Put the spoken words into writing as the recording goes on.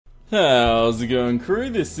How's it going, crew?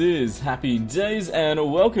 This is Happy Days and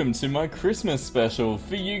welcome to my Christmas special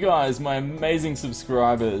for you guys, my amazing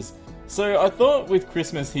subscribers. So I thought with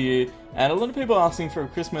Christmas here and a lot of people asking for a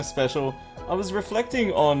Christmas special, I was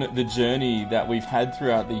reflecting on the journey that we've had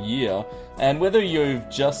throughout the year, and whether you've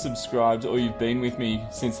just subscribed or you've been with me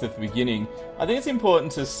since the beginning, I think it's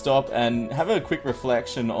important to stop and have a quick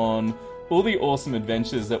reflection on all the awesome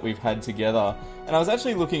adventures that we've had together. And I was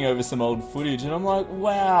actually looking over some old footage and I'm like,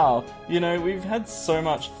 wow, you know, we've had so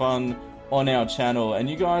much fun on our channel and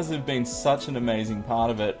you guys have been such an amazing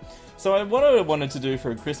part of it. So what I wanted to do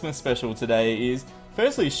for a Christmas special today is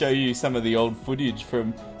firstly show you some of the old footage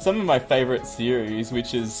from some of my favourite series,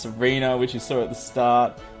 which is Serena, which you saw at the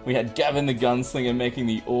start. We had Gavin the Gunslinger making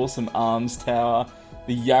the awesome arms tower.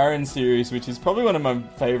 The Yaren series, which is probably one of my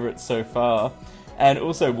favourites so far. And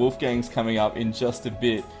also Wolfgang's coming up in just a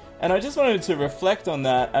bit. And I just wanted to reflect on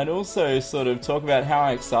that and also sort of talk about how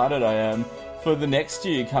excited I am for the next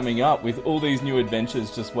year coming up with all these new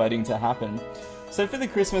adventures just waiting to happen. So for the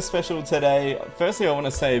Christmas special today, firstly I want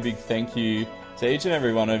to say a big thank you to each and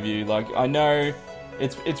every one of you. Like, I know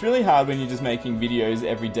it's really hard when you're just making videos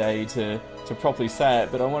every day to properly say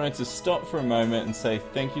it, but I wanted to stop for a moment and say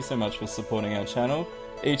thank you so much for supporting our channel.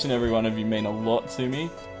 Each and every one of you mean a lot to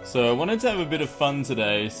me. So I wanted to have a bit of fun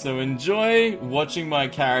today, so enjoy watching my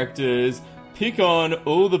characters pick on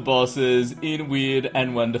all the bosses in weird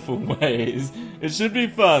and wonderful ways. It should be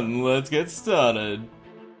fun, let's get started.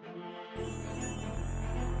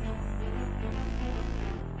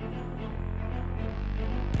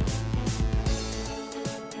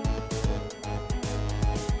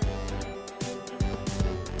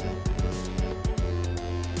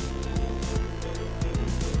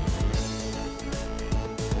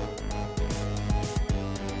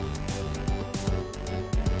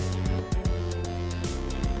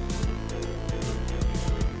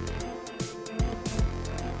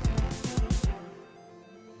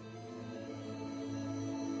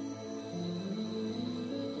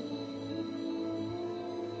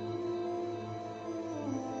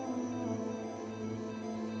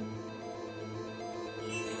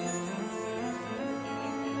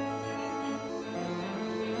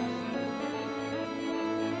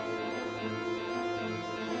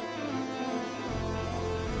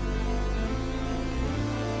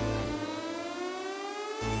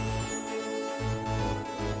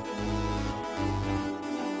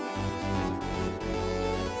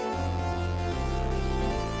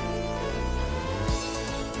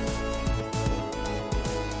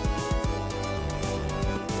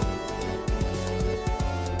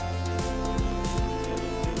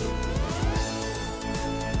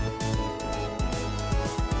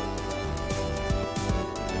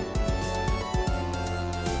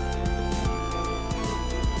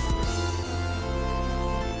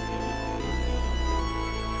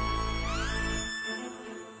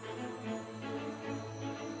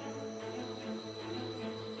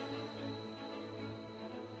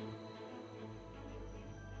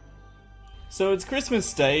 So it's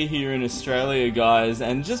Christmas Day here in Australia, guys,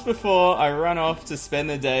 and just before I run off to spend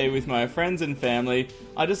the day with my friends and family,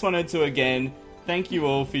 I just wanted to again thank you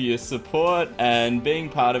all for your support and being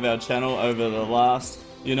part of our channel over the last,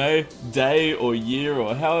 day or year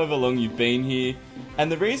or however long you've been here.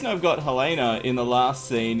 And the reason I've got Helena in the last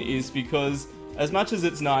scene is because as much as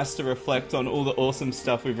it's nice to reflect on all the awesome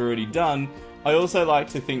stuff we've already done, I also like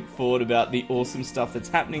to think forward about the awesome stuff that's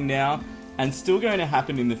happening now and still going to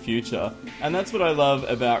happen in the future. And that's what I love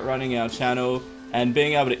about running our channel and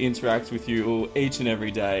being able to interact with you all each and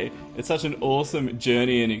every day. It's such an awesome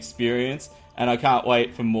journey and experience, and I can't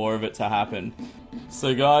wait for more of it to happen.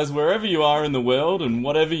 So guys, wherever you are in the world and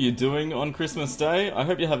whatever you're doing on Christmas Day, I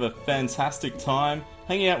hope you have a fantastic time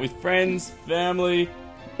hanging out with friends, family,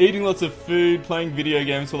 eating lots of food, playing video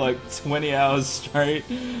games for like 20 hours straight,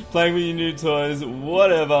 playing with your new toys,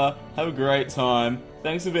 whatever. Have a great time.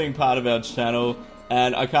 Thanks for being part of our channel,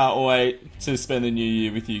 and I can't wait to spend the new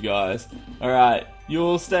year with you guys. Alright, you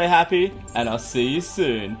all stay happy, and I'll see you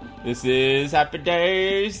soon. This is Happy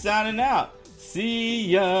Days signing out. See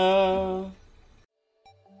ya!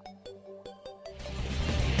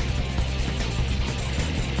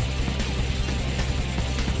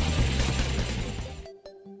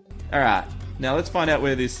 Alright, now let's find out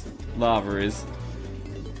where this lava is.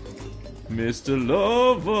 Mr.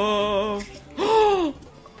 Lava!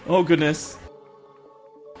 Oh goodness.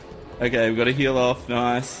 Okay, we've got to heal off,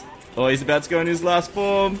 nice. Oh, he's about to go in his last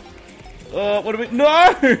form. Oh, what do we...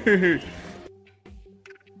 No!